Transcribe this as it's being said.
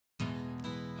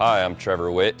Hi, I'm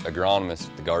Trevor Witt, agronomist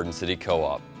with the Garden City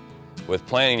Co-op. With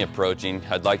planting approaching,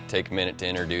 I'd like to take a minute to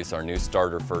introduce our new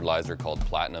starter fertilizer called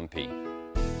Platinum P.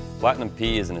 Platinum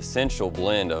P is an essential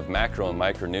blend of macro and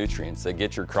micronutrients that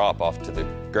get your crop off to the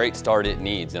great start it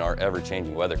needs in our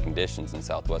ever-changing weather conditions in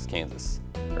southwest Kansas.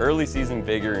 Early season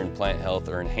vigor and plant health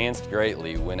are enhanced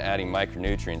greatly when adding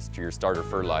micronutrients to your starter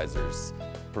fertilizers,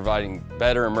 providing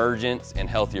better emergence and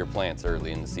healthier plants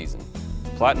early in the season.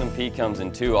 Platinum P comes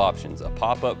in two options, a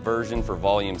pop-up version for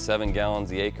volume 7 gallons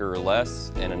the acre or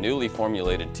less, and a newly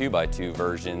formulated 2x2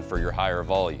 version for your higher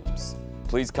volumes.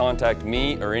 Please contact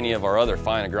me or any of our other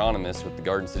fine agronomists with the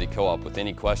Garden City Co-op with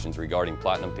any questions regarding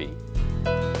Platinum P.